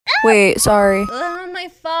Wait, sorry. My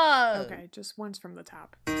fault. Okay, just once from the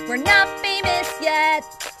top. We're not famous yet,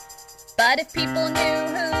 but if people knew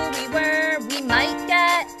who we were, we might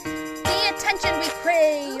get the attention we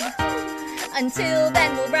crave. Until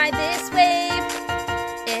then, we'll ride this wave.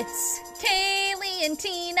 It's Kaylee and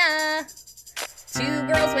Tina, two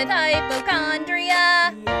girls with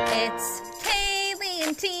hypochondria. It's Kaylee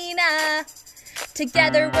and Tina.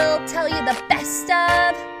 Together we'll tell you the best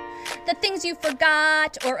of the things you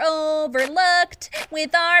forgot or overlooked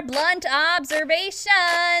with our blunt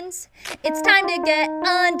observations. It's time to get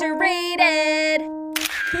underrated.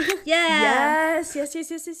 Yeah. Yes.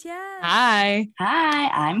 Hi. Hi,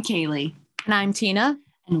 I'm Kaylee. And I'm Tina.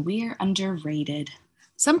 And we're underrated.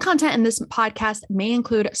 Some content in this podcast may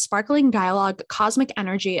include sparkling dialogue, cosmic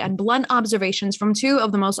energy, and blunt observations from two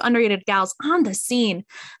of the most underrated gals on the scene.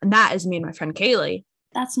 And that is me and my friend Kaylee.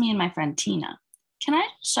 That's me and my friend Tina. Can I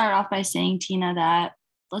start off by saying, Tina, that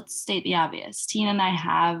let's state the obvious. Tina and I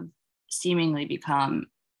have seemingly become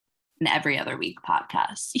an every other week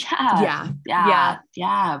podcast. Yeah.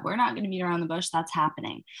 We're not going to beat around the bush. That's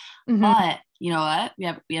happening. Mm-hmm. But you know what?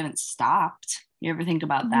 We haven't stopped. You ever think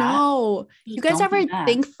about that? No. You guys Don't ever do that.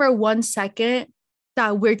 think for 1 second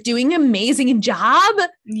that we're doing an amazing job?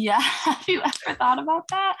 Yeah. Have you ever thought about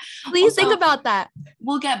that? Please Also, think about that.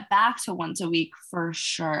 We'll get back to once a week for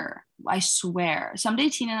sure. I swear. Someday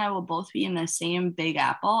Tina and I will both be in the same Big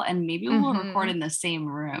Apple and maybe we'll record in the same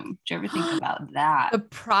room. Do you ever think about that? The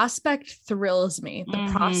prospect thrills me. The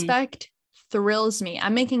prospect thrills me.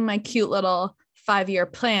 I'm making my cute little 5-year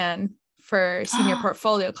plan for senior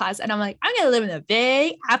portfolio class. And I'm like, I'm going to live in the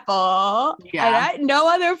Big Apple. Yeah. And no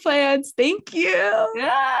other plans. Thank you.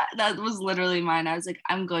 Yeah, that was literally mine. I was like,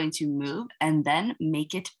 I'm going to move and then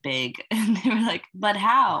make it big. And they were like, but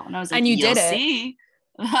how? And I was like, And you you'll did it. see.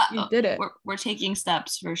 You did it. We're taking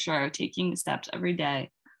steps for sure. Taking steps every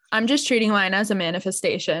day. I'm just treating mine as a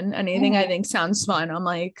manifestation. Anything I think sounds fun. I'm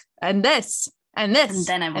like, and this, and this. And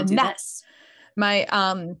then I will do that. this. My,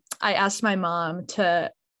 I asked my mom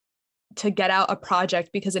to get out a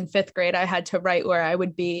project because in 5th grade, I had to write where I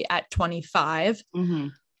would be at 25.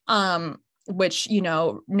 Which, you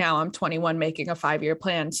know, now I'm 21 making a 5-year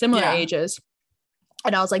plan, similar ages.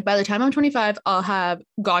 And I was like, by the time I'm 25, I'll have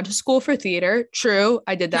gone to school for theater. True.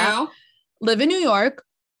 I did that. True. Live in New York.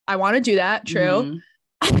 I want to do that. True.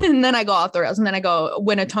 And then I go off the rails and then I go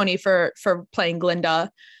win a Tony for playing Glinda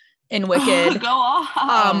in Wicked. Go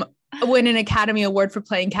off. Win an Academy Award for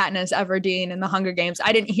playing Katniss Everdeen in the Hunger Games.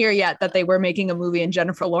 I didn't hear yet that they were making a movie and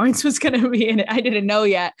Jennifer Lawrence was going to be in it. I didn't know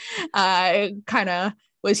yet. It kind of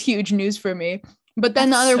was huge news for me. But then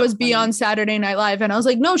That's the other so was funny. Be on Saturday Night Live. And I was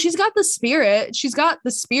like, no, she's got the spirit. She's got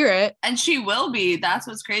the spirit. And she will be. That's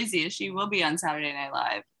what's crazy is she will be on Saturday Night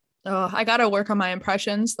Live. Oh, I got to work on my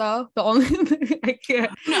impressions though. The only thing I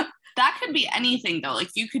can't. No, that could be anything though. Like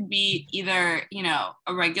you could be either, you know,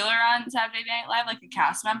 a regular on Saturday Night Live, like a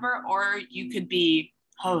cast member, or you could be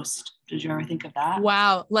host. Did you ever think of that?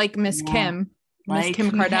 Wow. Like Miss Kim. Miss Like Kim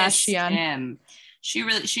Miss Kardashian. Kim. She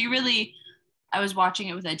really, I was watching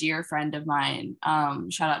it with a dear friend of mine.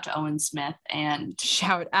 Shout out to Owen Smith. And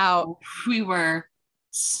Shout out. we were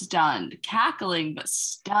stunned, cackling, but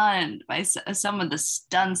stunned by some of the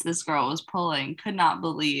stunts this girl was pulling. Could not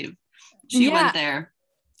believe she went there.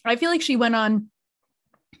 I feel like she went on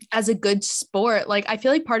as a good sport. Like, I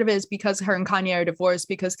feel like part of it is because her and Kanye are divorced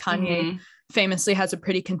because Kanye famously has a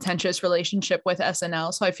pretty contentious relationship with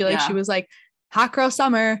SNL. So I feel like she was like, hot girl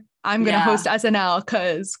summer, I'm going to host SNL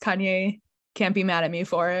because Kanye can't be mad at me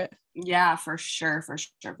for it. Yeah, for sure.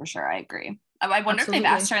 I agree. I wonder if they've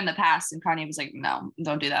asked her in the past and Kanye was like, no,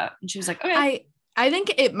 don't do that. And she was like, okay. I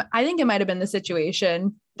think it might've been the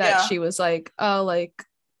situation that she was like, oh, like,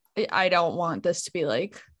 I don't want this to be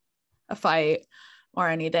like a fight or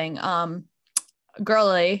anything.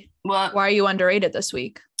 Girly, Well, why are you underrated this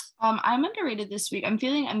week? I'm underrated this week. I'm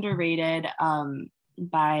feeling underrated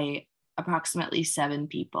by approximately 7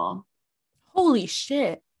 people. Holy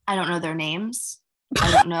shit. I don't know their names.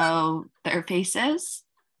 I don't know their faces.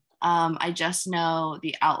 I just know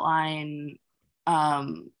the outline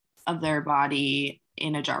of their body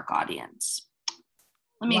in a dark audience.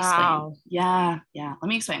 Let me explain. Yeah. Let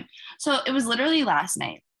me explain. So it was literally last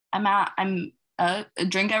night. I'm a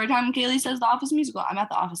drink every time Kaylee says The Office musical. I'm at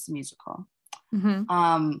The Office musical.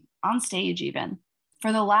 On stage even.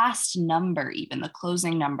 For the last number, even the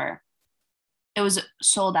closing number, it was a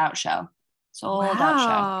sold out show. Sold out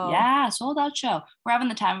show. Yeah, sold out show. We're having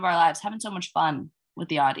the time of our lives, having so much fun with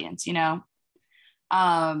the audience, you know?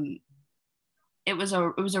 It was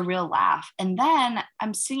a real laugh. And then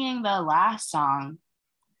I'm singing the last song.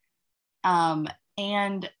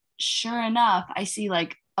 And sure enough, I see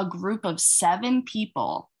like a group of 7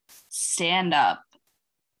 people stand up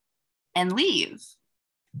and leave.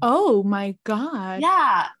 Oh my God.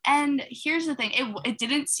 Yeah. And here's the thing. It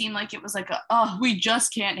didn't seem like it was like, we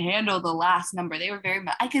just can't handle the last number. They were very,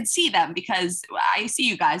 I could see them because I see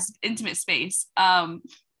you guys, intimate space.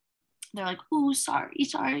 They're like, oh,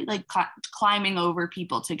 sorry, like climbing over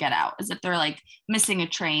people to get out as if they're like missing a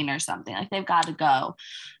train or something. Like they've got to go.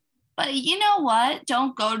 But you know what?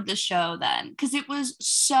 Don't go to the show then, because it was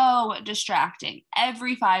so distracting.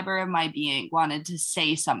 Every fiber of my being wanted to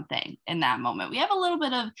say something in that moment. We have a little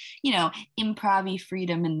bit of, improv-y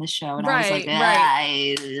freedom in the show. And I was like,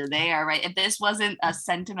 they are right. If this wasn't a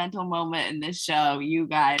sentimental moment in this show, you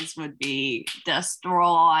guys would be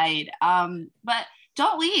destroyed. But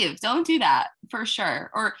don't leave. Don't do that for sure.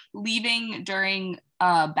 Or leaving during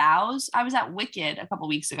bows. I was at Wicked a couple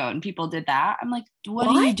weeks ago and people did that. I'm like, what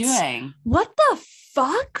are you doing? What the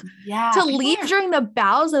fuck? Yeah. To leave during the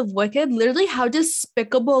bows of Wicked? Literally, how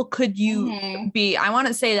despicable could you be? I want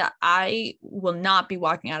to say that I will not be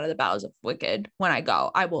walking out of the bows of Wicked when I go.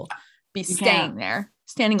 I will be staying there.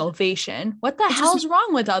 Standing ovation. What the hell's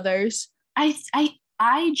wrong with others?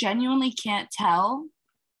 I genuinely can't tell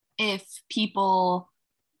if people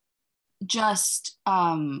just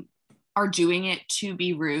are doing it to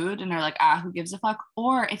be rude and are like, who gives a fuck?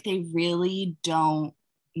 Or if they really don't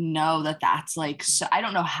know that that's like, so I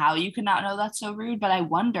don't know how you could not know that's so rude, but I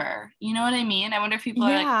wonder, you know what I mean? I wonder if people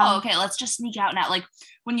are like, oh, okay, let's just sneak out now. Like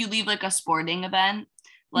when you leave like a sporting event,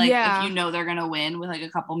 like if you know they're going to win with like a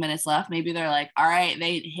couple minutes left, maybe they're like, all right,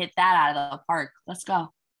 they hit that out of the park. Let's go.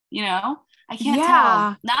 I can't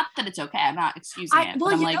tell. Not that it's okay. I'm not excusing it.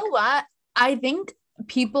 Well, you know what? I think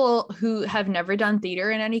people who have never done theater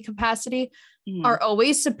in any capacity are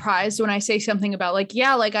always surprised when I say something about like,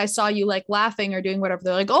 like I saw you like laughing or doing whatever.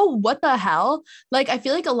 They're like, oh, what the hell? Like, I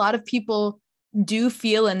feel like a lot of people do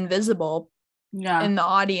feel invisible in the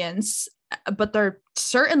audience, but they're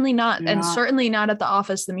certainly not. And certainly not at The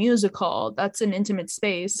Office, the musical. That's an intimate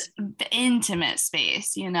space. The intimate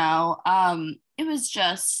space, it was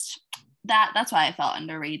just... That's why I felt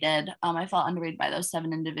underrated. I felt underrated by those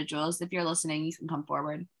 7 individuals. If you're listening, you can come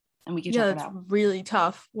forward and we can check it out. It's really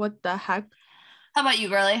tough. What the heck? How about you,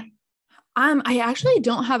 girly? I actually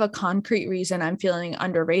don't have a concrete reason I'm feeling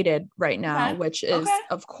underrated right now, which is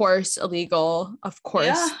of course illegal. Of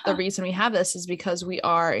course, the reason we have this is because we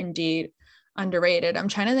are indeed underrated. I'm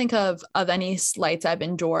trying to think of any slights I've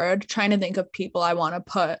endured, trying to think of people I want to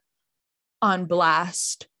put on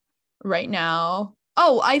blast right now.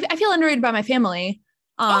 Oh, I feel underrated by my family.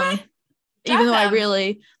 Even though I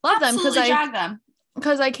really love them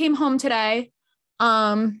because I came home today.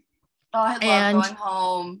 I love going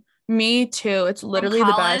home. Me too. It's literally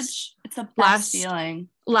the best. It's the best feeling.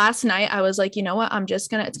 Last night I was like, you know what? It's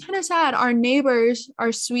kind of sad. Our neighbors,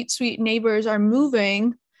 our sweet neighbors are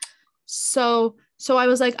moving. So I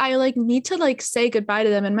was like, I like need to like say goodbye to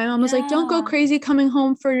them. And my mom was like, don't go crazy coming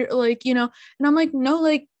home for like, and I'm like, no,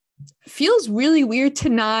 like, feels really weird to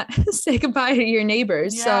not say goodbye to your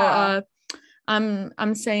neighbors. So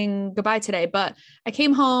I'm saying goodbye today, but I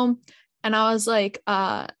came home and I was like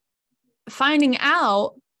finding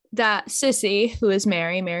out that Sissy, who is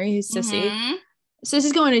Mary who's Sissy,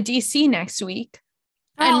 Sissy's going to DC next week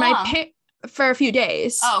and for a few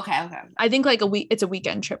days. Oh, okay. I think like a week, it's a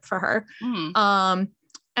weekend trip for her. And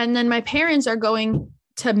then my parents are going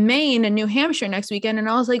to Maine and New Hampshire next weekend. And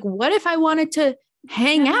I was like, what if I wanted to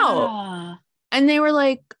hang out? And they were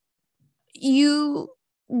like, you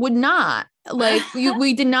would not like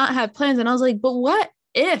we did not have plans. And I was like, but what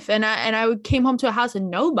if? And I came home to a house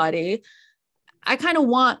and nobody. I kind of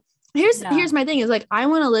want here's my thing is like, I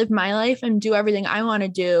want to live my life and do everything I want to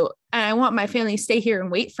do, and I want my family to stay here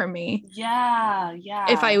and wait for me.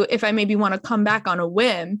 If I maybe want to come back on a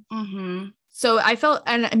whim. So I felt,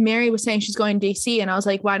 and Mary was saying she's going to DC, and I was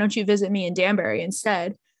like, why don't you visit me in Danbury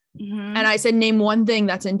instead? And I said, name one thing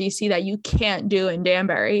that's in DC that you can't do in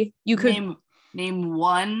Danbury. You could name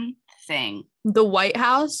one thing. The White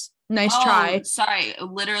House. Nice try. Sorry.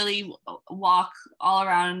 Literally walk all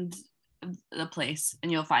around the place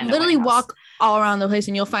and you'll find walk all around the place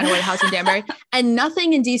and you'll find a White House in Danbury. And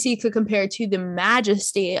nothing in DC could compare to the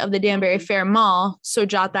majesty of the Danbury Fair Mall. So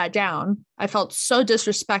jot that down. I felt so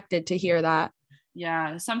disrespected to hear that.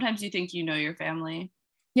 Yeah. Sometimes you think you know your family.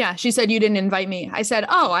 Yeah, she said you didn't invite me. I said,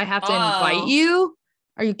 oh, I have to invite you?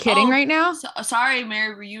 Are you kidding right now? Sorry,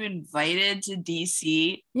 Mary, were you invited to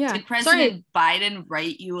DC? Yeah. Did President Biden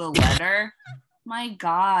write you a letter? My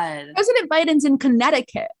God. President Biden's in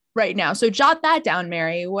Connecticut right now. So jot that down,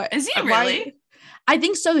 Mary. What is he really? I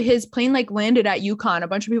think so. His plane like landed at UConn. A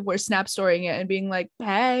bunch of people were snap storying it and being like,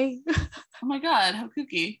 hey. Oh my God, how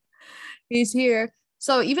kooky. He's here.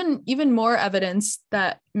 So even more evidence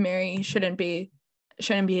that Mary shouldn't be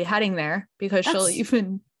heading there, because she'll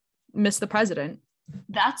even miss the president.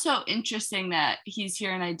 That's so interesting that he's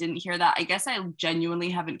here and I didn't hear that. I guess I genuinely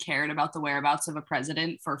haven't cared about the whereabouts of a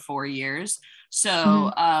president for 4 years.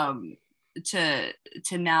 So to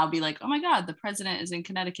now be like, oh my God, the president is in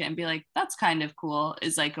Connecticut, and be like, that's kind of cool,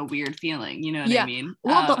 is like a weird feeling. You know what I mean?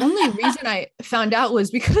 Well, the only reason I found out was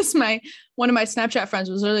because one of my Snapchat friends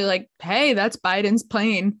was really like, hey, that's Biden's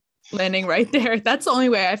plane landing right there. That's the only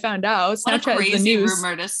way I found out. Snapchat what a crazy is the news.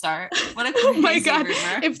 rumor to start. What a Oh my crazy God.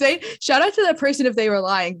 rumor. If they shout out to that person if they were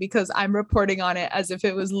lying, because I'm reporting on it as if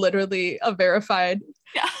it was literally a verified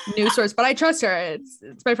news source. But I trust her. It's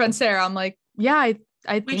my friend Sarah. I'm like, yeah,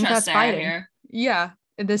 I think that's Sarah Biden. Here. Yeah,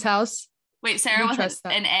 in this house. Wait, Sarah with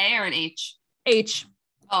an A or an H? H.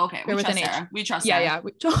 Oh, okay. We trust Sarah. We trust Sarah. Yeah.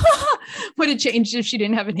 Would it change if she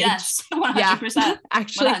didn't have an H? Yes, 100%.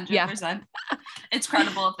 Actually, 100%. Yeah. It's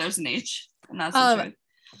credible if there's an H, and that's the truth.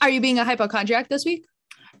 Are you being a hypochondriac this week?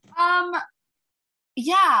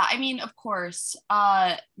 Yeah, I mean, of course.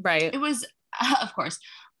 Right. It was, of course.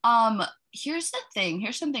 Here's the thing.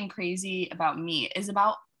 Here's something crazy about me is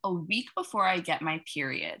about a week before I get my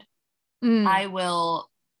period, I will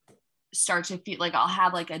start to feel like I'll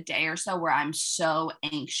have like a day or so where I'm so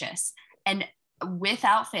anxious, and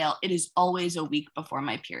without fail, it is always a week before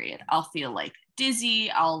my period. I'll feel like dizzy.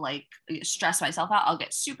 I'll like stress myself out. I'll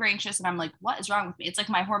get super anxious, and I'm like, what is wrong with me? It's like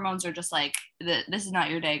my hormones are just like, this is not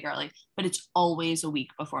your day, girl. Like, but it's always a week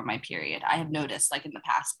before my period. I have noticed like in the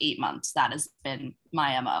past 8 months, that has been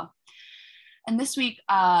my MO. And this week,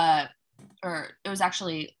 or it was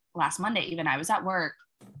actually last Monday, even, I was at work,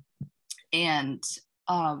 and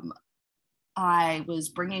I was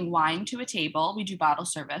bringing wine to a table. We do bottle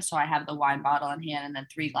service, so I have the wine bottle in hand and then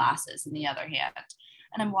 3 glasses in the other hand.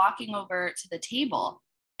 And I'm walking over to the table,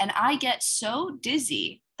 and I get so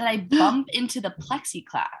dizzy that I bump into the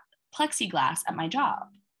plexiglass at my job.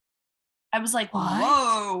 I was like,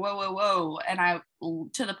 whoa. And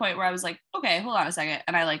to the point where I was like, okay, hold on a second.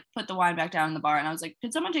 And I like put the wine back down in the bar, and I was like,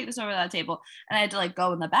 could someone take this over to that table? And I had to like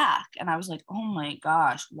go in the back, and I was like, oh my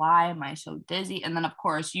gosh, why am I so dizzy? And then of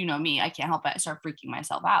course, you know me, I can't help it. I start freaking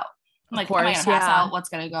myself out. I'm like, am I gonna pass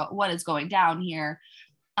out? What is going down here?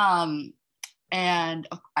 And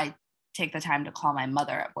I take the time to call my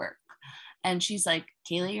mother at work. And she's like,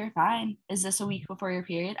 Kaylee, you're fine. Is this a week before your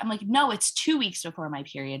period? I'm like, no, it's 2 weeks before my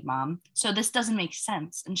period, Mom. So this doesn't make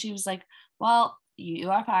sense. And she was like, well, you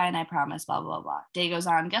are fine. I promise, blah, blah, blah. Day goes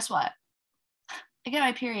on. Guess what? I get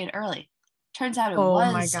my period early. Turns out it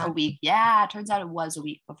was a week. Yeah, turns out it was a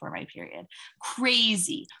week before my period.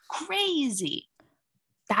 Crazy.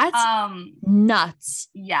 That's nuts.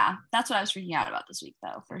 Yeah, that's what I was freaking out about this week,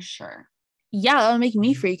 though, for sure. Yeah, that'll make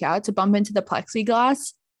me freak out to bump into the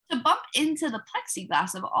plexiglass. To bump into the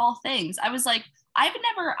plexiglass of all things. I was like, I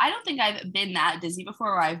don't think I've been that dizzy before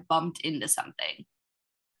where I've bumped into something.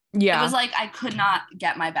 Yeah. It was like I could not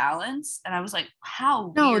get my balance. And I was like, how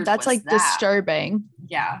weird that's like that? Disturbing.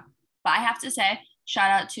 Yeah. But I have to say,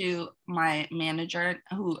 shout out to my manager,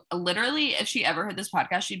 who literally, if she ever heard this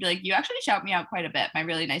podcast, she'd be like, you actually shout me out quite a bit. My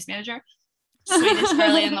really nice manager. Sweetest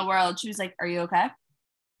girlie in the world. She was like, are you okay?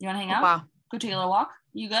 You want to hang out? Wow. Go take a little walk?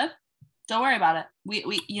 You good? Don't worry about it.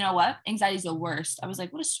 We you know what? Anxiety is the worst. I was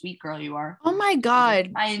like, what a sweet girl you are. Oh my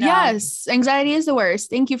God. I know. Yes. Anxiety is the worst.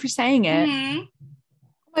 Thank you for saying it. Mm-hmm. Oh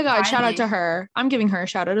my God. Finally. Shout out to her. I'm giving her a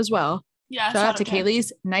shout out as well. Yeah. Shout out to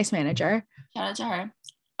Kaylee's nice manager. Shout out to her.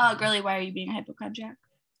 Girlie, why are you being a hypochondriac?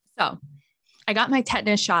 So I got my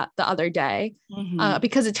tetanus shot the other day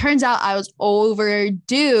because it turns out I was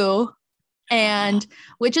overdue, and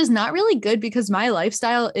which is not really good because my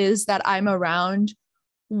lifestyle is that I'm around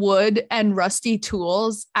wood and rusty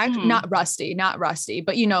tools. Not rusty,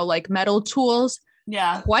 but like metal tools.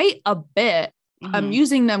 Yeah. Quite a bit. I'm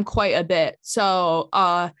using them quite a bit. So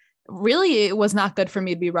really it was not good for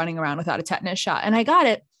me to be running around without a tetanus shot. And I got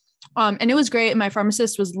it. And it was great. My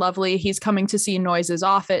pharmacist was lovely. He's coming to see noises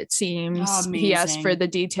off, it seems. Amazing. He asked for the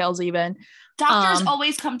details even. Doctors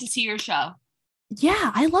always come to see your show.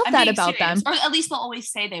 Yeah, I love that about them. Or at least they'll always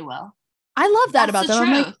say they will. I love that about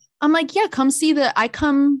them. I'm like, yeah, come see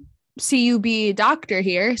you be a doctor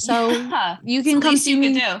here. So you can come see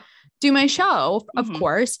me do my show, of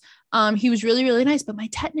course. He was really, really nice, but my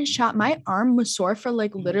tetanus shot, my arm was sore for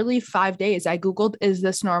like literally 5 days. I Googled, is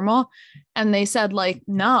this normal? And they said like,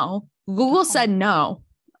 no. Google said no.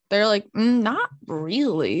 They're like, not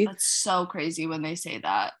really. That's so crazy when they say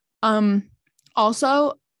that.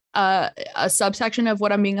 Also, a subsection of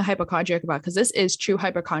what I'm being a hypochondriac about, because this is true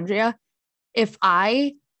hypochondria. If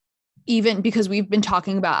I even because we've been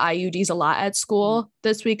talking about IUDs a lot at school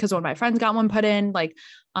this week, because one of my friends got one put in, like,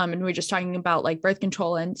 and we we're just talking about like birth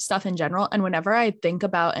control and stuff in general. And whenever I think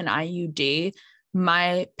about an IUD,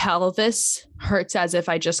 my pelvis hurts as if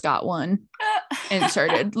I just got one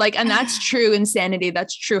inserted. Like, and that's true insanity.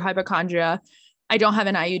 That's true hypochondria. I don't have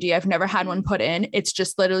an IUD. I've never had one put in. It's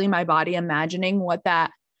just literally my body imagining what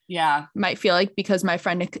that might feel like, because my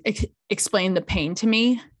friend explained the pain to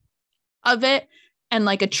me of it. And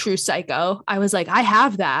like a true psycho, I was like, I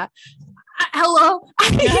have that. Hello.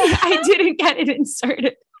 I didn't get it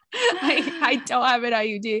inserted. I don't have an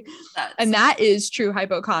IUD. And that is true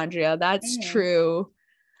hypochondria. That's true.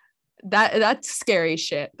 That's scary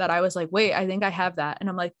shit that I was like, wait, I think I have that. And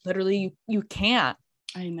I'm like, literally, you can't.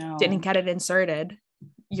 I know. Didn't get it inserted.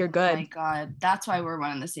 You're good. Oh my God. That's why we're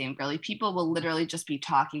one and the same, girly. People will literally just be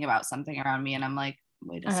talking about something around me. And I'm like,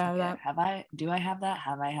 wait a second. Do I have that?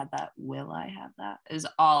 Have I had that? Will I have that? Is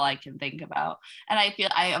all I can think about. And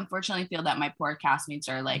I unfortunately feel that my poor castmates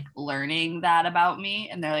are like learning that about me.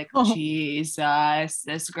 And they're like, Jesus,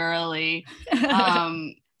 this girly.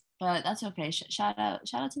 But that's okay. Shout out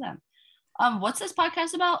to them. What's this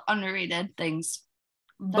podcast about? Underrated things.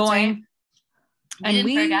 That's right. And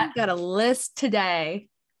we got a list today.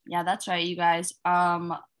 Yeah, that's right, you guys.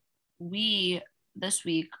 We this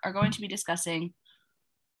week are going to be discussing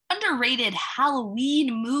underrated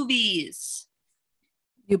Halloween movies.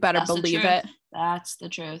 You better believe it. That's the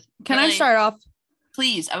truth. Can I start off?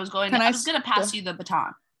 Please. I was going to pass you the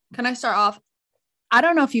baton. Can I start off? I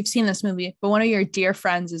don't know if you've seen this movie, but one of your dear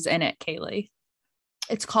friends is in it, Kaylee.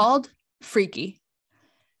 It's called Freaky.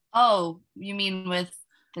 Oh, you mean with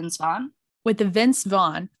Vince Vaughn? With the Vince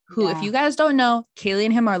Vaughn, who, if you guys don't know, Kaylee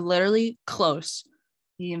and him are literally close.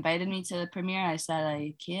 He invited me to the premiere. I said,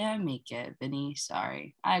 I can't make it, Vinny.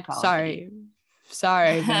 Sorry. I called. Sorry.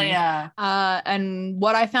 Yeah. And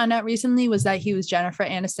what I found out recently was that he was Jennifer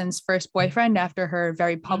Aniston's first boyfriend after her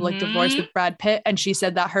very public divorce with Brad Pitt. And she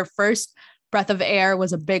said that her first breath of air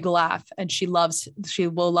was a big laugh. And she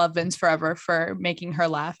will love Vince forever for making her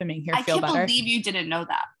laugh and making her feel better. I can't believe you didn't know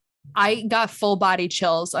that. I got full body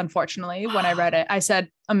chills, unfortunately, when I read it. I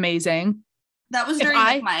said, amazing. That was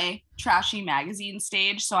during my trashy magazine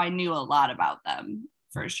stage, so I knew a lot about them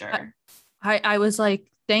for sure. I was like,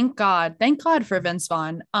 thank God for Vince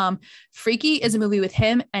Vaughn. Freaky is a movie with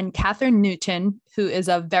him and Catherine Newton, who is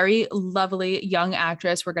a very lovely young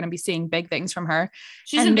actress. We're going to be seeing big things from her.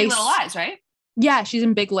 She's in Big Little Lies, right? Yeah, she's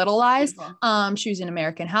in Big Little Lies. She was an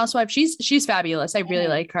American Housewife. She's fabulous. I really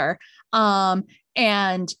like her.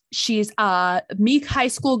 And she's a meek high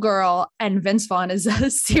school girl, and Vince Vaughn is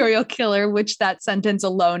a serial killer, which that sentence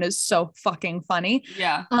alone is so fucking funny.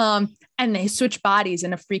 Yeah. And they switch bodies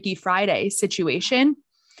in a Freaky Friday situation.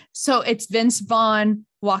 So it's Vince Vaughn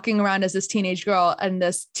walking around as this teenage girl, and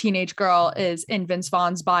this teenage girl is in Vince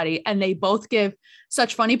Vaughn's body, and they both give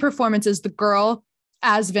such funny performances. The girl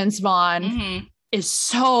as Vince Vaughn is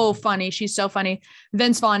so funny. She's so funny.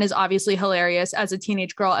 Vince Vaughn is obviously hilarious as a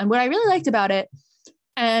teenage girl. And what I really liked about it,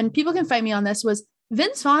 and people can fight me on this, was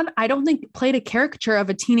Vince Vaughn, I don't think played a caricature of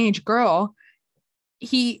a teenage girl.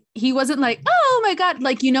 He wasn't like, oh my God,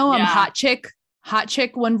 like, hot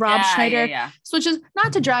chick when Rob Schneider switches,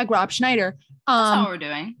 not to drag Rob Schneider. That's how we're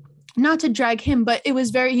doing. Not to drag him, but it was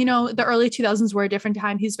very, the early 2000s were a different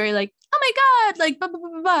time. He's very like, oh my God, like, blah, blah,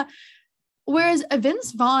 blah, blah. Whereas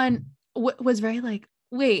Vince Vaughn was very like,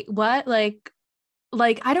 wait, what? Like,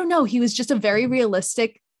 I don't know. He was just a very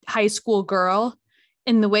realistic high school girl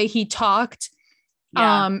in the way he talked,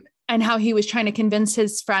 and how he was trying to convince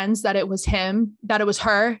his friends that it was him, that it was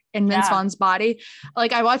her in Vince Vaughn's body.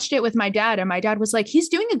 Like, I watched it with my dad, and my dad was like, he's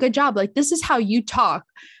doing a good job. Like, this is how you talk.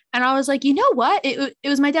 And I was like, you know what? It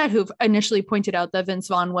was my dad who initially pointed out that Vince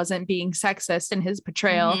Vaughn wasn't being sexist in his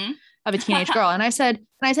portrayal of a teenage girl. And I said,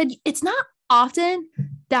 it's not often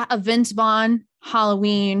that a Vince Vaughn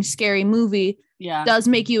Halloween scary movie does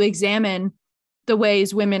make you examine the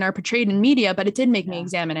ways women are portrayed in media, but it did make me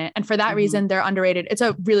examine it. And for that reason, they're underrated. It's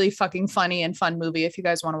a really fucking funny and fun movie if you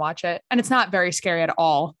guys want to watch it. And it's not very scary at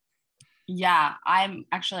all. Yeah, I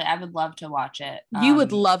would love to watch it. You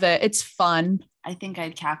would love it. It's fun. I think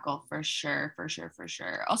I'd cackle for sure.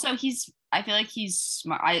 Also, I feel like he's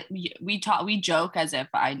smart. We joke as if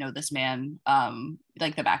I know this man,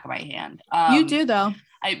 like the back of my hand. You do though.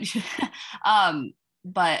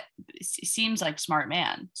 But seems like smart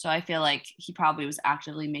man. So I feel like he probably was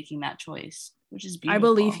actively making that choice, which is beautiful. I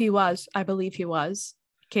believe he was.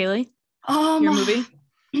 Kaylee, your movie?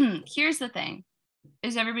 Here's the thing.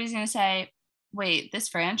 Is everybody's going to say, wait, this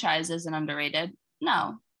franchise isn't underrated?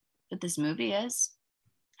 No, but this movie is.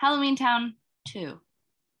 Halloween Town 2.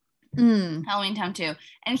 Halloween Town 2.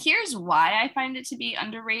 And here's why I find it to be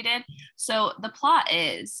underrated. So the plot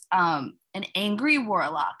is an angry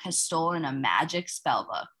warlock has stolen a magic spell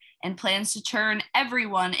book and plans to turn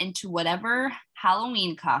everyone into whatever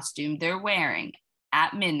Halloween costume they're wearing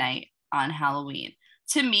at midnight on Halloween.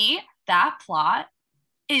 To me, that plot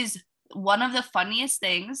is one of the funniest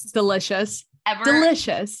things Delicious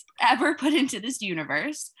ever put into this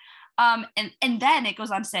universe. And then it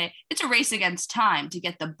goes on to say it's a race against time to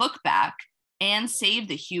get the book back and save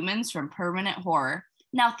the humans from permanent horror.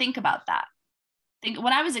 Now think about that.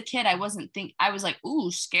 When I was a kid, I was like,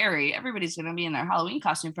 ooh, scary. Everybody's gonna be in their Halloween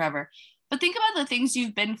costume forever. But think about the things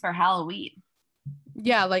you've been for Halloween.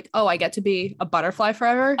 Yeah, like, oh, I get to be a butterfly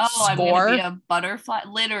forever. Oh, Score. I'm gonna be a butterfly.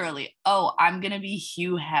 Literally. Oh, I'm gonna be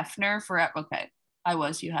Hugh Hefner forever. Okay, I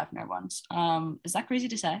was Hugh Hefner once. Is that crazy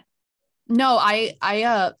to say? No,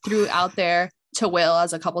 I threw out there to Will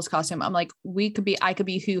as a couple's costume. I'm like, I could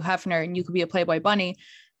be Hugh Hefner and you could be a Playboy bunny.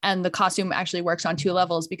 And the costume actually works on 2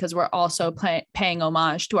 levels because we're also paying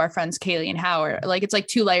homage to our friends Kaylee and Howard. Like, it's like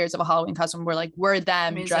 2 layers of a Halloween costume. We're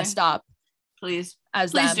them. Amazing. Dressed up. Please them.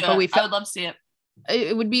 Do but it. I would love to see it.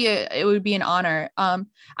 It would be an honor. I'm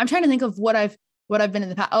trying to think of what I've been in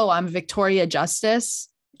the past. Oh, I'm Victoria Justice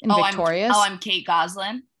in Victorious. I'm Kate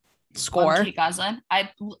Goslin. Score. Kate Goslin.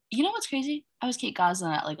 You know what's crazy? I was Kate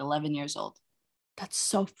Goslin at like 11 years old. That's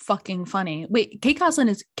so fucking funny. Wait, Kate Goslin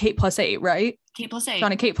is Kate +8, right? Kate +8.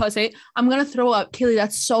 Donna Kate +8. I'm gonna throw up. Kaylee,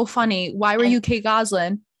 that's so funny. Why were you Kate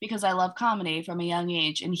Goslin? Because I love comedy from a young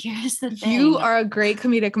age. And here's the thing. You are a great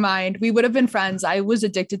comedic mind. We would have been friends. I was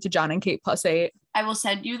addicted to John and Kate +8. I will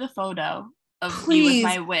send you the photo of me with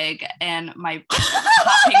my wig and my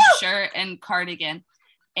hot pink shirt and cardigan.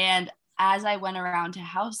 And as I went around to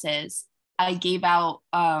houses, I gave out,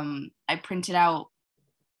 I printed out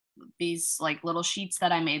these like little sheets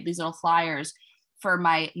that I made, these little flyers for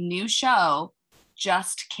my new show,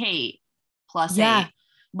 Just Kate +8.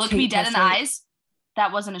 Look Kate me dead in the eyes.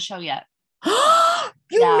 That wasn't a show yet.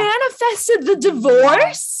 You manifested the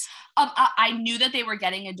divorce? I knew that they were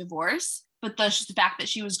getting a divorce, but the fact that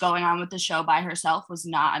she was going on with the show by herself was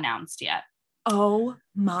not announced yet. Oh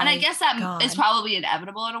my! And I guess that God. is probably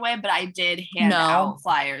inevitable in a way, but I did hand out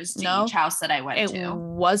flyers to each house that I went to. It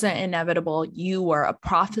wasn't inevitable. You were a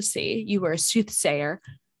prophecy. You were a soothsayer,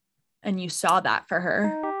 and you saw that for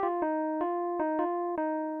her.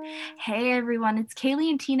 Hey everyone, it's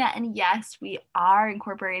Kaylee and Tina, and yes, we are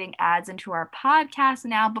incorporating ads into our podcast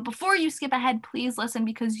now, but before you skip ahead, please listen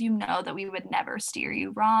because you know that we would never steer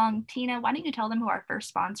you wrong. Tina, why don't you tell them who our first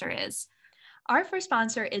sponsor is? Our first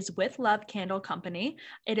sponsor is With Love Candle Company.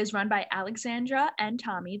 It is run by Alexandra and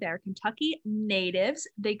Tommy. They're Kentucky natives.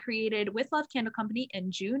 They created With Love Candle Company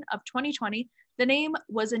in June of 2020. The name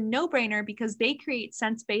was a no-brainer because they create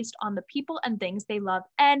scents based on the people and things they love,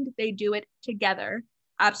 and they do it together.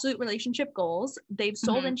 Absolute relationship goals. They've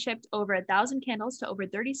sold and shipped over 1,000 candles to over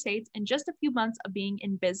 30 states in just a few months of being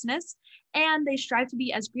in business. And they strive to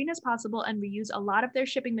be as green as possible and reuse a lot of their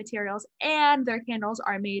shipping materials. And their candles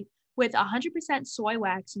are made with 100% soy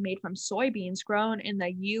wax made from soybeans grown in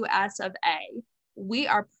the US of A. We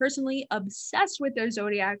are personally obsessed with their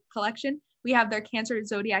Zodiac collection. We have their Cancer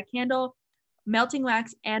Zodiac candle, melting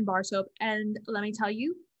wax, and bar soap. And let me tell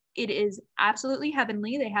you, it is absolutely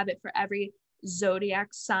heavenly. They have it for every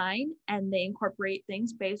Zodiac sign, and they incorporate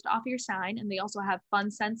things based off your sign. And they also have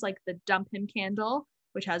fun scents like the Dump Him candle,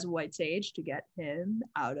 which has white sage to get him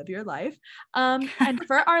out of your life. And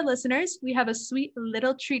for our listeners, we have a sweet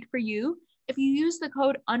little treat for you. If you use the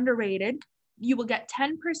code underrated, you will get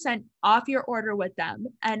 10% off your order with them.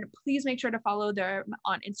 And please make sure to follow them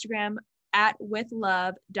on Instagram at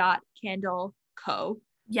withlove.candleco.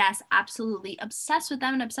 Yes, absolutely. Obsessed with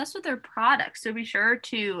them and obsessed with their products. So be sure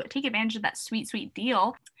to take advantage of that sweet, sweet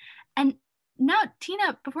deal. And now,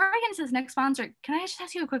 Tina, before I get into this next sponsor, can I just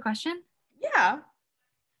ask you a quick question? Yeah.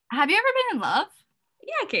 Have you ever been in love?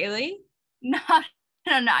 Yeah, Kaylee. No.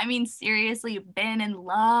 I mean, seriously, been in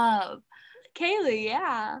love. Kaylee,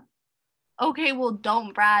 yeah. Okay, well,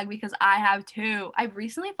 don't brag because I have too. I've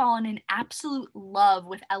recently fallen in absolute love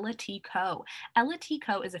with Ella T. Co. Ella T.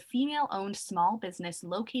 Co. is a female-owned small business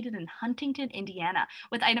located in Huntington, Indiana,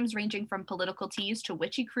 with items ranging from political tees to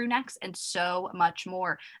witchy crew necks and so much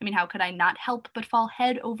more. I mean, how could I not help but fall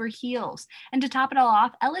head over heels? And to top it all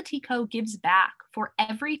off, Ella T. Co. gives back. For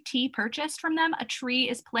every tea purchased from them, a tree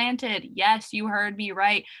is planted. Yes, you heard me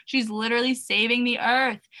right. She's literally saving the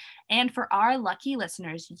earth. And for our lucky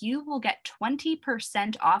listeners, you will get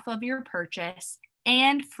 20% off of your purchase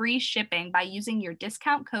and free shipping by using your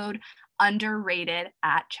discount code underrated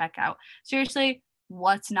at checkout. Seriously,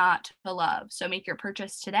 what's not to love? So make your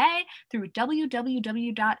purchase today through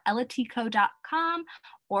www.ellatco.com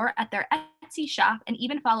or at their Etsy shop, and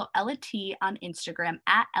even follow Ella T on Instagram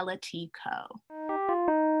at EllaTco.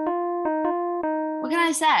 What can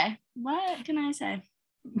I say? But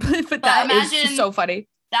that is so funny.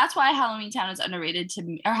 That's why Halloween Town is underrated to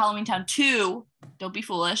me, or Halloween Town 2, don't be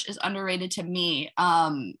foolish, is underrated to me,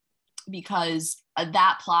 because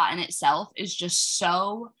that plot in itself is just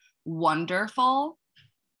so wonderful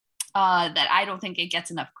that I don't think it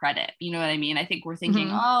gets enough credit. You know what I mean? I think we're thinking,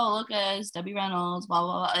 oh, look at it's Debbie Reynolds, blah,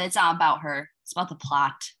 blah, blah. It's not about her. It's about the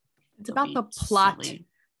plot. It's about the plot. Silly.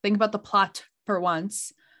 Think about the plot for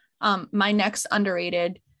once. My next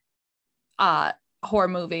underrated horror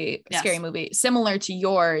movie, scary movie, similar to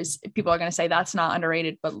yours, people are going to say that's not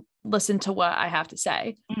underrated, but listen to what I have to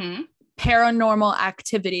say. Paranormal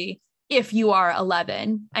Activity, if you are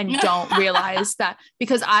 11 and don't realize that,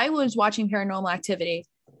 because I was watching Paranormal Activity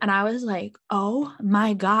and I was like, oh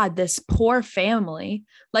my God, this poor family.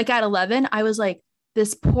 Like at 11, I was like,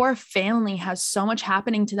 this poor family has so much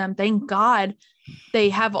happening to them. Thank God they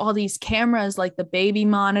have all these cameras, like the baby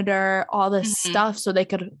monitor, all this stuff, so they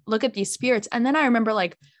could look at these spirits. And then I remember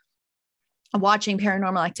like watching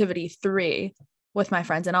Paranormal Activity 3 with my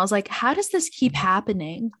friends, and I was like, how does this keep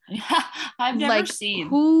happening? I've never seen.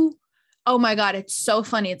 Oh my God, it's so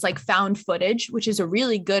funny. It's like found footage, which is a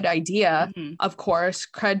really good idea, of course,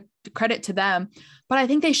 credit to them. But I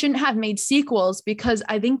think they shouldn't have made sequels, because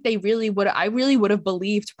I think I really would have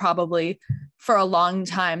believed probably for a long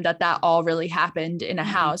time that all really happened in a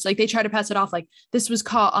house. Like they try to pass it off like this was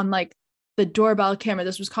caught on like the doorbell camera,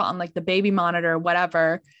 this was caught on like the baby monitor,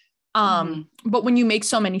 whatever. But when you make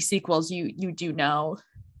so many sequels, you do know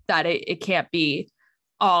that it can't be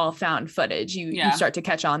all found footage. You start to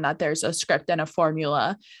catch on that there's a script and a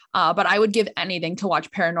formula. But I would give anything to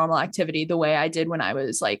watch Paranormal Activity the way I did when I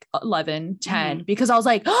was like 11, 10, because I was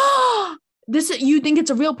like, oh, you think it's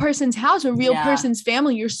a real person's house, a real person's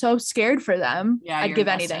family. You're so scared for them. Yeah, I'd give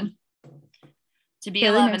anything to be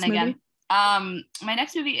 11 again. My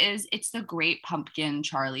next movie is It's the Great Pumpkin,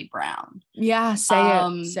 Charlie Brown. Yeah,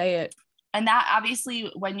 say it. And that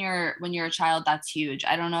obviously when you're a child, that's huge.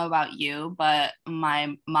 I don't know about you, but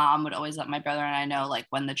my mom would always let my brother and I know like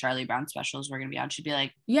when the Charlie Brown specials were going to be on. She'd be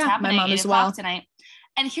like, it's happening, my mom as well tonight.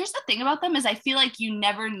 And here's the thing about them is I feel like you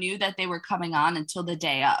never knew that they were coming on until the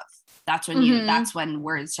day of. That's when that's when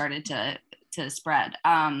word started to spread.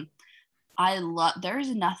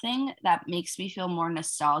 There's nothing that makes me feel more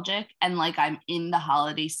nostalgic and like I'm in the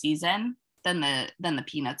holiday season than the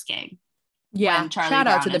Peanuts gang. Yeah, shout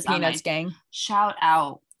out to the Peanuts gang. Shout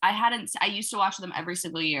out. I used to watch them every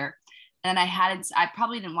single year, and I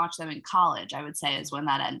probably didn't watch them in college, I would say, is when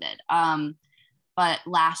that ended. But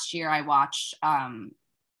last year I watched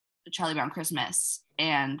Charlie Brown Christmas,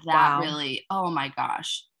 and that really, oh my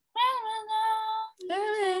gosh.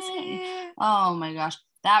 Oh my gosh.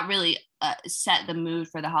 That really set the mood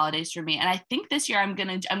for the holidays for me. And I think this year I'm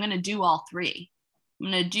gonna do all three.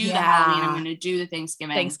 I'm gonna do the Halloween, I'm gonna do the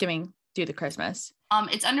Thanksgiving. Do the Christmas.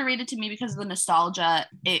 It's underrated to me because of the nostalgia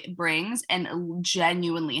it brings and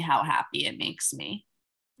genuinely how happy it makes me.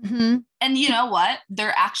 And you know what?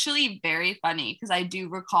 They're actually very funny because I do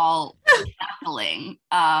recall cackling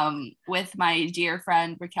with my dear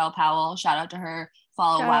friend Raquel Powell. Shout out to her.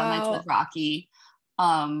 Follow Wild Nights with Rocky.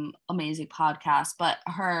 Amazing podcast. But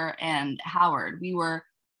her and Howard, we were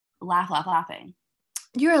laughing.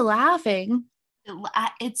 You're laughing.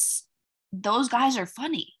 Those guys are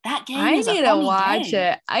funny. That game I need to watch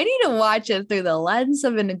it. I need to watch it through the lens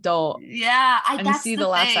of an adult. Yeah, that's see the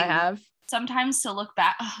laughs I have. Sometimes to look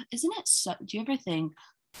back, isn't it so? Do you ever think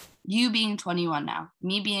you being 21 now,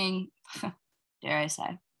 me being, dare I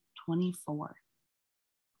say, 24?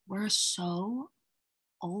 We're so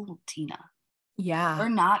old, Tina. Yeah, we're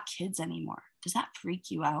not kids anymore. Does that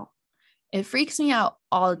freak you out? It freaks me out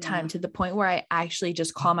all the time to the point where I actually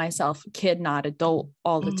just call myself kid, not adult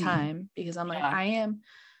all the time, because I'm like,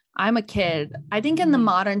 I'm a kid. I think in the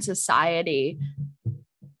modern society,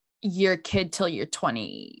 you're a kid till you're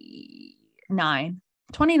 29.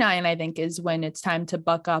 29, I think, is when it's time to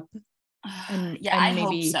buck up and I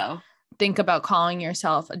maybe hope so. Think about calling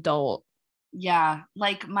yourself adult. Yeah.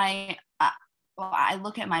 Like I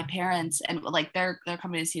look at my parents and like they're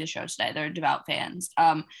coming to see the show today. They're devout fans.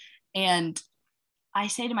 And I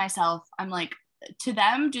say to myself, I'm like, to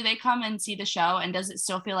them, do they come and see the show? And does it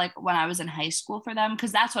still feel like when I was in high school for them?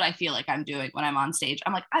 Because that's what I feel like I'm doing when I'm on stage.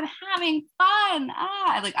 I'm like, I'm having fun.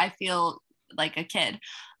 I feel like a kid.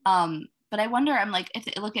 But I wonder, I'm like, if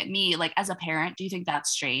they look at me, like as a parent, do you think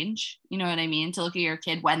that's strange? You know what I mean? To look at your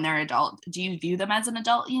kid when they're adult. Do you view them as an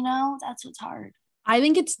adult? You know, that's what's hard. I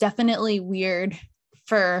think it's definitely weird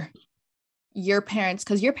for your parents,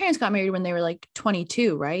 because your parents got married when they were like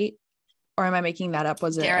 22, right? Or am I making that up?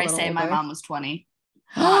 Was it Dare a I little say my older? mom was 20?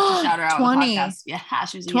 Not to shout her out on the 20. podcast. Yeah,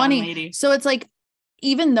 she was a 20. young lady. So it's like,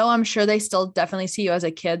 even though I'm sure they still definitely see you as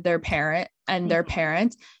a kid, their parent and their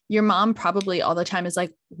parents, your mom probably all the time is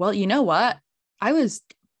like, well, you know what? I was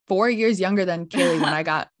 4 years younger than Kaylee when I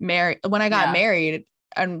got married, married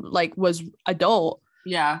and like was adult.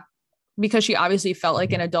 Yeah. Because she obviously felt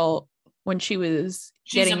like an adult when she was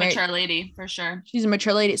getting married. She's a mature lady for sure. She's a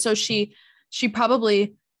mature lady. So she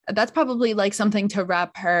probably, that's probably like something to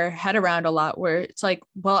wrap her head around a lot, where it's like,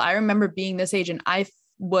 well, I remember being this age and I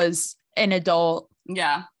was an adult.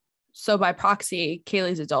 Yeah. So by proxy,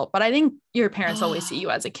 Kaylee's adult. But I think your parents always see you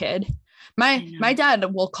as a kid. My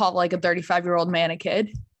dad will call like a 35-year-old man a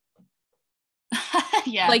kid.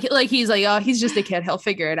 Yeah. Like he's like, oh, he's just a kid. He'll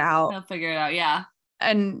figure it out. Yeah.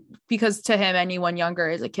 And because to him, anyone younger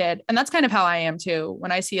is a kid. And that's kind of how I am too.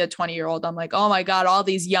 When I see a 20-year-old, I'm like, oh my God, all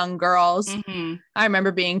these young girls. Mm-hmm. I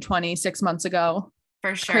remember being 26 months ago.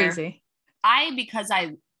 For sure. Crazy. Because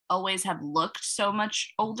I always have looked so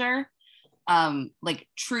much older, like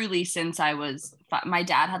truly since I was, my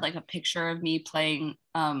dad had like a picture of me playing,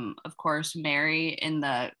 of course, Mary in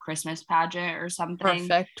the Christmas pageant or something.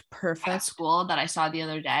 Perfect. At school that I saw the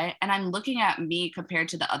other day. And I'm looking at me compared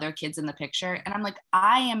to the other kids in the picture. And I'm like,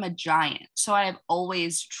 I am a giant. So I have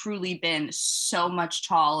always truly been so much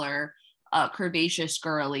taller, curvaceous,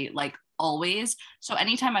 girly, like always. So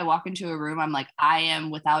anytime I walk into a room, I'm like, I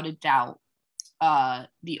am without a doubt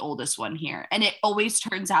the oldest one here. And it always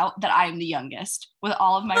turns out that I'm the youngest. With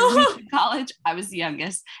all of my roommates in college, I was the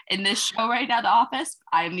youngest. In this show right now, The Office,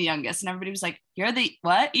 I am the youngest. And everybody was like, you're the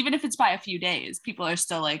what? Even if it's by a few days, people are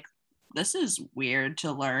still like, this is weird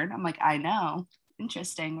to learn. I'm like, I know.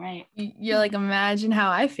 Interesting, right? You're like, imagine how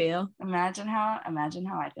I feel. Imagine how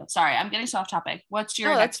I feel. Sorry, I'm getting so off topic. What's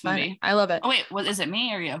your next movie? Fine. I love it. Oh wait, is it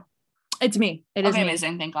me or you? It's me. It is me.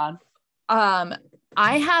 Amazing. Thank God.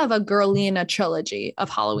 I have a Girlina trilogy of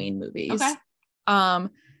Halloween movies. Okay.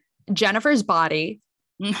 Jennifer's Body.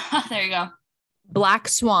 There you go. Black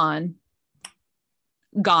Swan.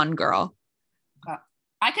 Gone Girl. Okay.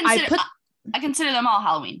 I consider them all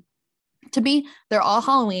Halloween. To me, they're all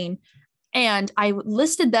Halloween. And I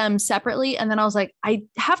listed them separately. And then I was like, I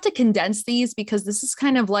have to condense these because this is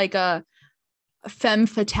kind of like a femme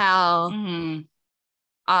fatale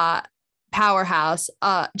powerhouse.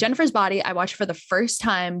 Jennifer's Body, I watched for the first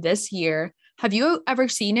time this year. Have you ever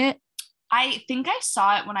seen it? I think I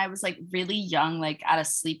saw it when I was like really young, like at a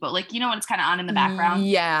sleepover, like, you know, when it's kind of on in the background.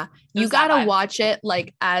 Yeah. You got to watch it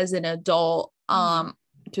like as an adult,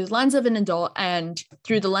 through the lens of an adult and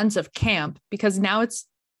through the lens of camp, because now it's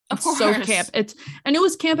so camp. It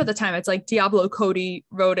was camp at the time. It's like Diablo Cody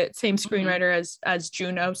wrote it, same screenwriter as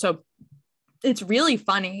Juno. So it's really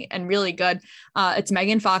funny and really good. It's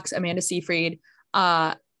Megan Fox, Amanda Seyfried.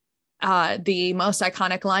 The most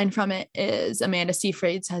iconic line from it is Amanda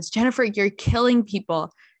Seyfried says, "Jennifer, you're killing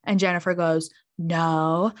people." And Jennifer goes,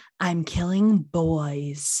 "No, I'm killing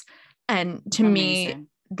boys." And to me,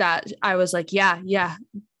 that I was like, yeah,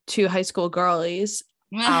 two high school girlies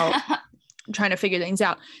out trying to figure things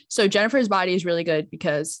out. So Jennifer's Body is really good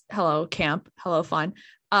because hello camp, hello fun.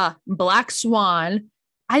 Black Swan,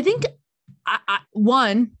 I think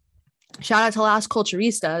one, shout out to Las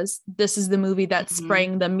Culturistas. This is the movie that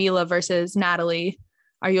sprang the Mila versus Natalie.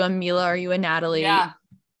 Are you a Mila? Are you a Natalie?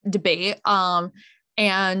 Debate.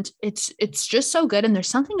 And it's just so good. And there's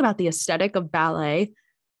something about the aesthetic of ballet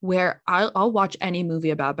where I'll watch any movie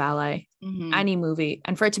about ballet, any movie.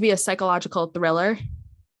 And for it to be a psychological thriller.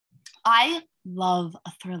 I love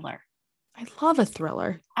a thriller. I love a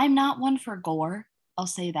thriller. I'm not one for gore. I'll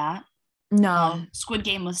say that. No. Squid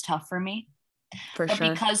Game was tough for me. For sure.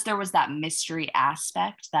 Because there was that mystery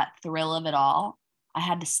aspect, that thrill of it all, I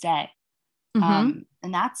had to stay. And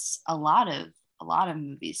that's a lot of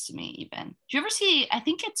movies to me even. Do you ever see, I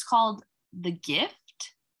think it's called The Gift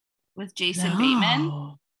with Jason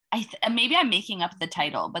Bateman? Maybe I'm making up the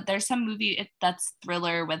title, but there's some movie that's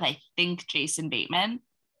thriller with, I think, Jason Bateman.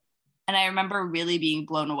 And I remember really being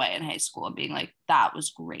blown away in high school and being like, that was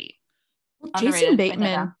great. Well, Jason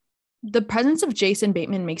Bateman, the presence of Jason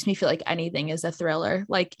Bateman makes me feel like anything is a thriller.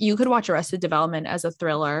 Like you could watch Arrested Development as a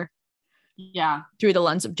thriller. Yeah. Through the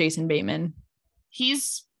lens of Jason Bateman.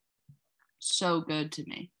 He's so good to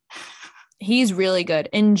me. He's really good.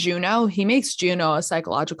 In Juno, he makes Juno a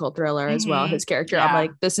psychological thriller as well. His character, I'm like,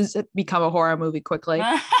 this has become a horror movie quickly.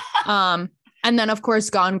 And then of course,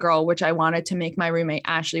 Gone Girl, which I wanted to make my roommate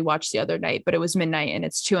Ashley watch the other night, but it was midnight and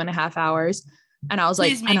it's 2.5 hours. And I was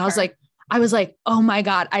like, I was like, oh my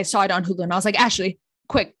God, I saw it on Hulu. And I was like, Ashley,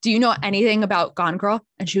 quick, do you know anything about Gone Girl?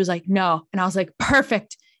 And she was like, no. And I was like,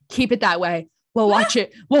 perfect. Keep it that way. We'll watch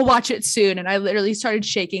it. We'll watch it soon. And I literally started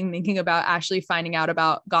shaking, thinking about Ashley finding out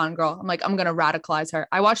about Gone Girl. I'm like, I'm going to radicalize her.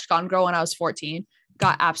 I watched Gone Girl when I was 14,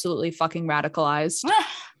 got absolutely fucking radicalized.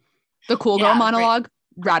 The cool girl monologue,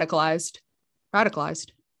 radicalized.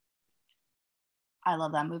 Radicalized. I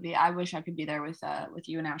love that movie. I wish I could be there with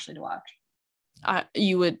you and Ashley to watch.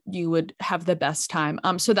 You would have the best time.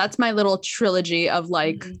 So that's my little trilogy of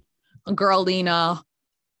like Girlina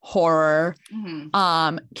horror.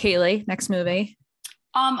 Kaylee, next movie.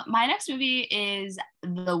 My next movie is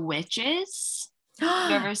The Witches. Have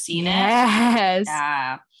you ever seen it? Yes.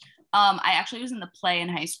 Yeah. I actually was in the play in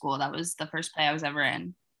high school. That was the first play I was ever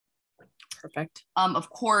in. Perfect. Of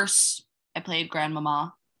course, I played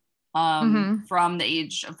Grandmama. From the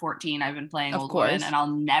age of 14, I've been playing old woman, and I'll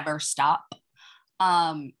never stop.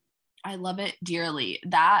 I love it dearly.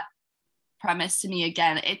 That premise to me,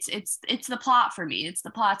 again, it's the plot for me. It's the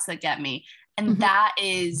plots that get me, and that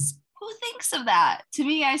is, who thinks of that? To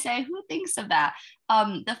me, I say, who thinks of that?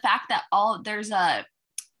 The fact that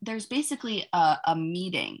there's basically a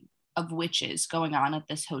meeting of witches going on at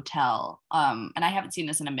this hotel, and I haven't seen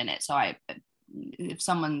this in a minute, so if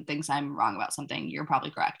someone thinks I'm wrong about something, you're probably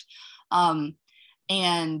correct.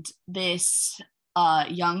 And this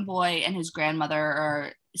young boy and his grandmother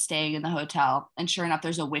are staying in the hotel, and sure enough,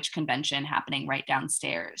 there's a witch convention happening right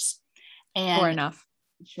downstairs. And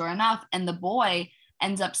sure enough, and the boy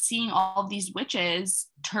ends up seeing all of these witches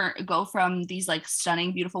go from these like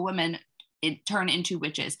stunning, beautiful women, turn into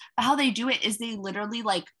witches. But how they do it is they literally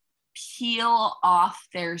like peel off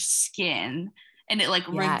their skin, and it like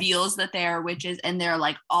reveals that they are witches, and they're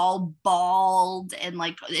like all bald, and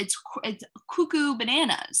like it's cuckoo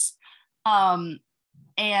bananas.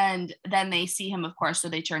 And then they see him, of course, so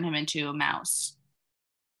they turn him into a mouse.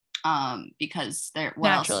 Because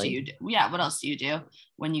what else do you do? Yeah, what else do you do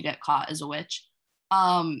when you get caught as a witch?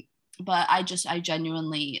 But I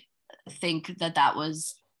genuinely think that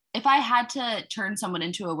was, if I had to turn someone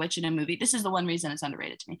into a witch in a movie, this is the one reason it's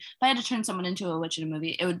underrated to me. If I had to turn someone into a witch in a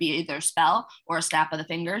movie, it would be either a spell or a snap of the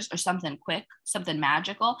fingers or something quick, something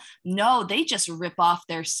magical. No, they just rip off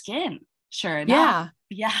their skin. Sure enough.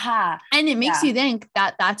 Yeah. And it makes you think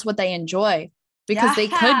that that's what they enjoy, because they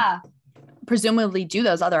could presumably do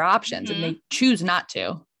those other options and they choose not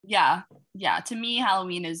to. Yeah. To me,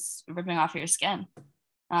 Halloween is ripping off your skin.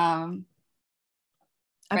 Absolutely.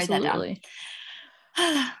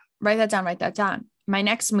 Write that down. My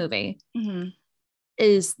next movie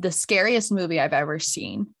is the scariest movie I've ever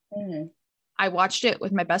seen. I watched it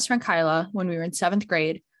with my best friend Kyla when we were in 7th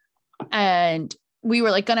grade, and we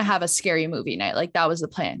were like going to have a scary movie night. Like that was the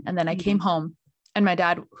plan. And then I came home, and my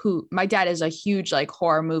dad is a huge like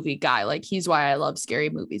horror movie guy. Like he's why I love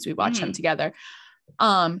scary movies. We watch them together.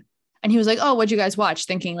 And he was like, oh, what'd you guys watch?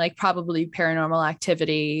 Thinking like probably Paranormal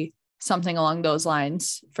Activity, something along those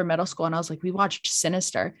lines for middle school. And I was like, we watched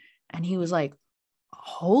Sinister. And he was like,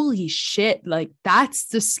 holy shit. Like that's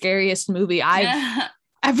the scariest movie I've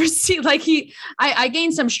ever seen. Like I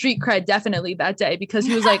gained some street cred definitely that day, because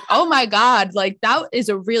he was like, oh my God, like that is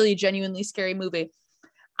a really genuinely scary movie.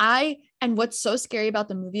 And what's so scary about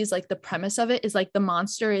the movie is like the premise of it is like the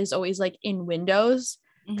monster is always like in windows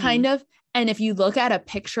kind of. And if you look at a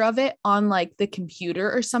picture of it on like the computer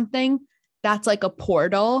or something, that's like a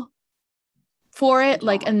portal for it.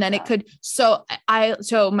 Like, and then it could, so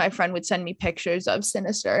my friend would send me pictures of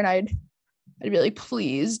Sinister, and I'd be like,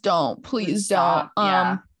 please don't.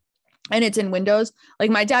 And it's in windows. Like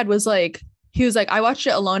my dad was like, he was like, I watched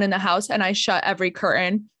it alone in the house, and I shut every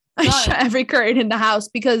curtain. Shut every curtain in the house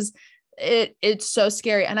because it's so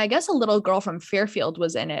scary. And I guess a little girl from Fairfield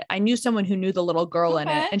was in it. I knew someone who knew the little girl in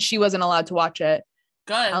it, and she wasn't allowed to watch it.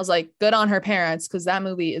 Good. I was like, good on her parents, because that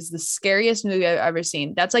movie is the scariest movie I've ever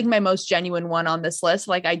seen. That's like my most genuine one on this list.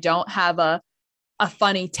 Like I don't have a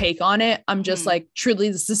funny take on it. I'm just like, truly,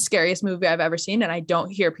 this is the scariest movie I've ever seen, and I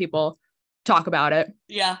don't hear people talk about it.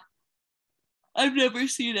 Yeah. I've never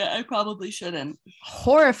seen it. I probably shouldn't.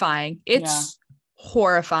 Horrifying. It's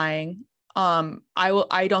horrifying.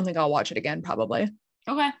 I don't think I'll watch it again, probably.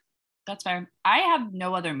 Okay. That's fair. I have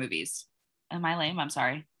no other movies. Am I lame? I'm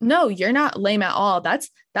sorry. No, you're not lame at all. That's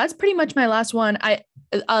pretty much my last one.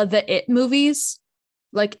 The It movies,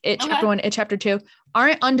 like It Chapter 1, It Chapter 2,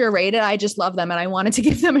 aren't underrated. I just love them, and I wanted to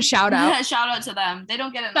give them a shout out. Shout out to them. They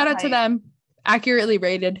don't get enough shout out to them. Accurately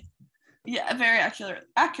rated. Yeah, very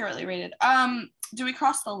accurately rated. Do we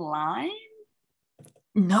cross the line?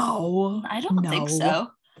 No, I don't think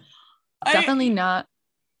so. Definitely not.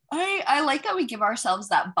 I like that we give ourselves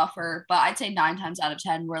that buffer, but I'd say 9 times out of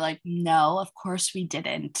 10, we're like, no, of course we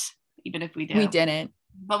didn't, even if we do. We didn't.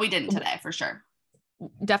 But we didn't today, for sure.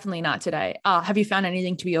 Definitely not today. Have you found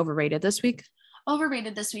anything to be overrated this week?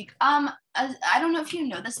 Overrated this week. I don't know if you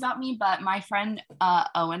know this about me, but my friend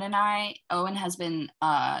Owen has been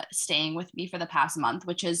staying with me for the past month,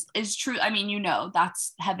 which is true. I mean,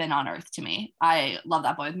 that's heaven on earth to me. I love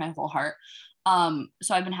that boy with my whole heart.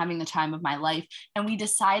 So I've been having the time of my life, and we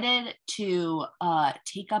decided to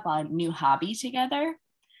take up a new hobby together,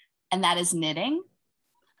 and that is knitting.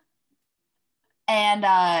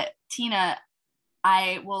 And Tina,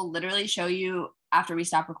 I will literally show you after we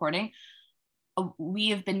stop recording. We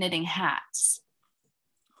have been knitting hats,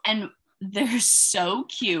 and they're so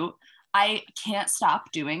cute. I can't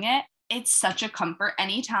stop doing it. It's such a comfort.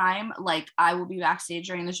 Anytime, like, I will be backstage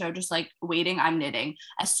during the show, just like waiting, I'm knitting.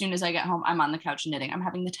 As soon as I get home, I'm on the couch knitting. I'm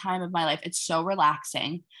having the time of my life. It's so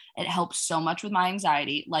relaxing. It helps so much with my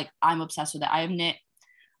anxiety. Like, I'm obsessed with it. I have knit,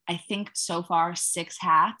 I think so far, 6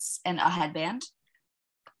 hats and a headband.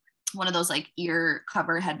 One of those like ear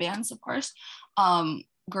cover headbands, of course.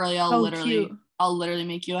 Girlie, I'll literally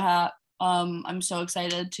make you a hat. I'm so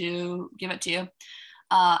excited to give it to you.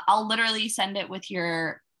 I'll literally send it with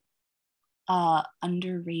your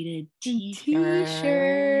underrated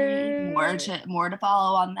t-shirt. More to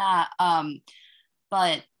follow on that.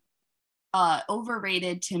 But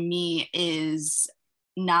overrated to me is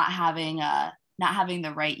not having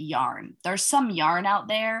the right yarn. There's some yarn out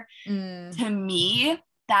there to me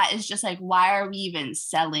that is just like, why are we even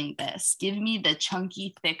selling this? Give me the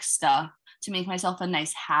chunky, thick stuff to make myself a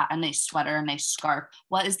nice hat, a nice sweater, a nice scarf.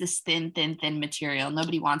 What is this thin material?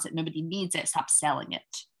 Nobody wants it. Nobody needs it. Stop selling it.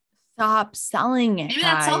 Stop selling it. Maybe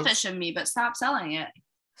that's selfish of me, but stop selling it.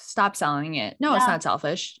 Stop selling it. No, It's not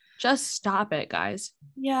selfish. Just stop it, guys.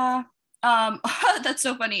 Yeah. That's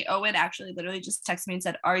so funny. Owen actually literally just texted me and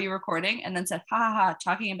said, "Are you recording?" And then said, "Ha ha ha,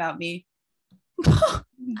 talking about me."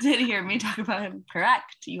 Did hear me talk about him.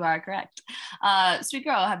 Correct. You are correct. Sweet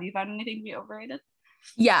girl, have you found anything to be overrated?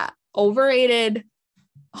 Yeah. Overrated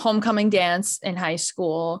homecoming dance in high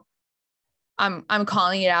school. I'm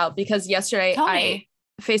calling it out because yesterday I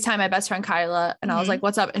FaceTime my best friend Kyla and I was like,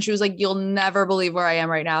 "What's up?" And she was like, "You'll never believe where I am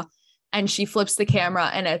right now." And she flips the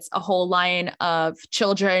camera and it's a whole line of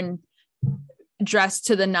children dressed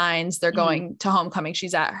to the nines. They're going to homecoming.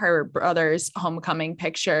 She's at her brother's homecoming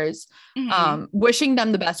pictures, wishing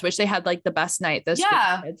them the best, wish they had like the best night. Those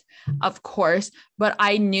kids, of course. But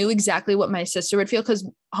I knew exactly what my sister would feel because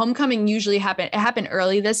homecoming usually happened. It happened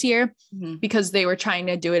early this year because they were trying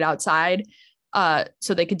to do it outside.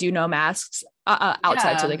 So they could do no masks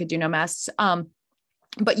outside. So they could do no masks.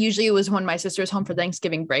 But usually it was when my sister was home for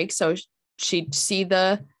Thanksgiving break. So she'd see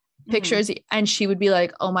the pictures and she would be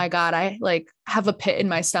like, "Oh my God, I like have a pit in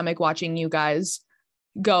my stomach watching you guys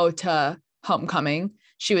go to homecoming,"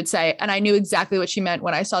 she would say. And I knew exactly what she meant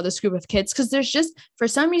when I saw this group of kids. Cause there's just, for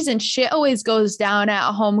some reason, shit always goes down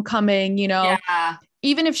at homecoming,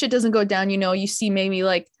 even if shit doesn't go down, you see maybe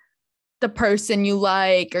like the person you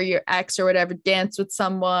like or your ex or whatever dance with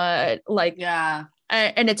someone like,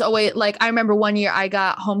 and it's always like, I remember one year I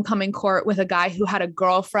got homecoming court with a guy who had a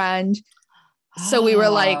girlfriend. So we were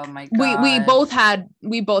like, we both had,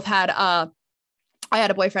 I had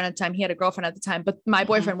a boyfriend at the time. He had a girlfriend at the time, but my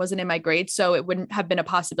boyfriend wasn't in my grade. So it wouldn't have been a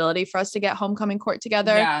possibility for us to get homecoming court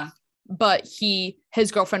together. Yeah. But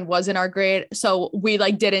his girlfriend was in our grade. So we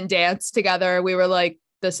like didn't dance together. We were like,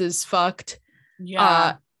 this is fucked.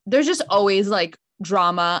 Yeah. There's just always like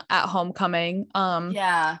drama at homecoming.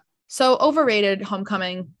 So overrated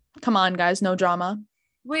homecoming. Come on, guys. No drama.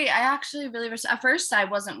 Wait, I actually really at first I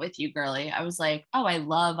wasn't with you, girly. I was like, oh, I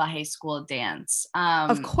love a high school dance.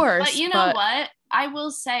 Of course. But you know what? I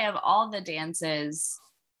will say of all the dances,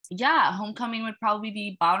 homecoming would probably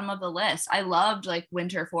be bottom of the list. I loved like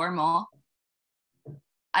winter formal.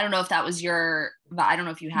 I don't know if that was I don't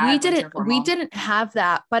know if you had. We didn't have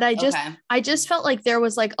that, but I just felt like there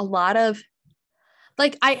was like a lot of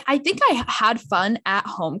like, I think I had fun at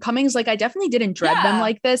homecomings. Like I definitely didn't dread them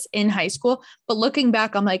like this in high school, but looking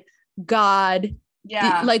back, I'm like, God,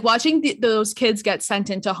 like watching those kids get sent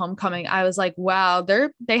into homecoming. I was like, wow,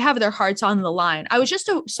 they have their hearts on the line. I was just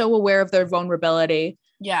so aware of their vulnerability.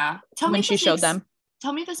 Yeah. Tell me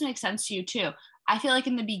if this makes sense to you too. I feel like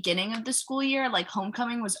in the beginning of the school year, like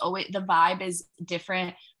homecoming was always, the vibe is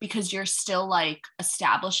different because you're still like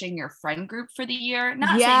establishing your friend group for the year.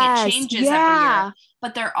 Not saying it changes every year,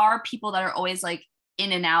 but there are people that are always like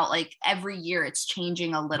in and out, like every year it's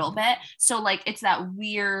changing a little bit. So like, it's that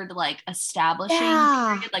weird, like establishing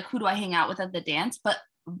period, like who do I hang out with at the dance? But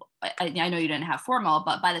I know you didn't have formal,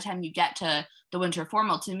 but by the time you get to the winter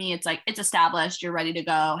formal, to me, it's like, it's established, you're ready to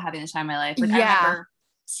go, having the time of my life. Like, Yeah. I remember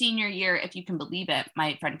senior year, if you can believe it,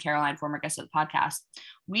 my friend Caroline, former guest of the podcast,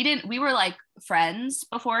 we were like friends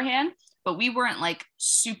beforehand, but we weren't like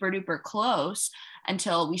super duper close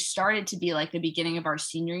until we started to be like the beginning of our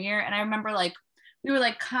senior year. And I remember like, we were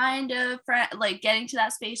like kind of like getting to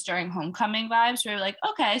that space during homecoming vibes. We were like,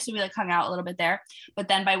 okay, so we like hung out a little bit there. But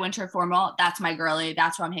then by winter formal, that's my girly.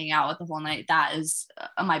 That's who I'm hanging out with the whole night. That is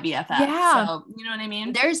my BFF. Yeah. So you know what I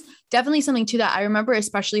mean? There's definitely something to that. I remember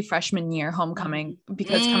especially freshman year homecoming,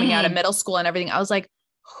 because coming out of middle school and everything, I was like,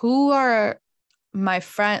 who are my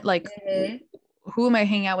friend? Like, who am I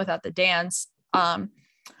hanging out with at the dance?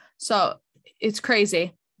 So it's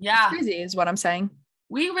crazy. Yeah. It's crazy is what I'm saying.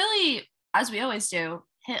 We really, as we always do,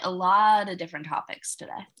 hit a lot of different topics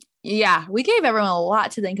today. Yeah, we gave everyone a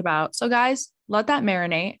lot to think about. So guys, let that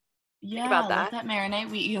marinate. Yeah, about let that marinate.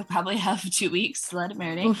 You'll probably have 2 weeks to let it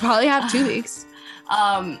marinate. We'll probably have 2 weeks.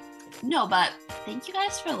 No, but thank you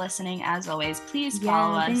guys for listening. As always, please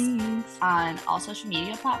follow us on all social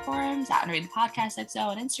media platforms, at Underrated Podcast XO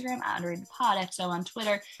on Instagram, at Underrated Pod XO on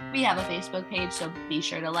Twitter. We have a Facebook page, so be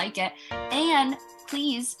sure to like it. And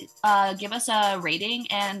please give us a rating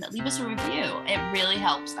and leave us a review. It really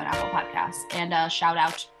helps on Apple Podcasts. And shout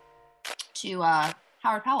out to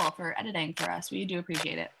Howard Powell for editing for us. We do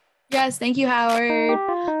appreciate it. Yes, thank you, Howard.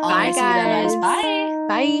 Bye, guys. Bye.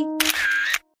 Bye.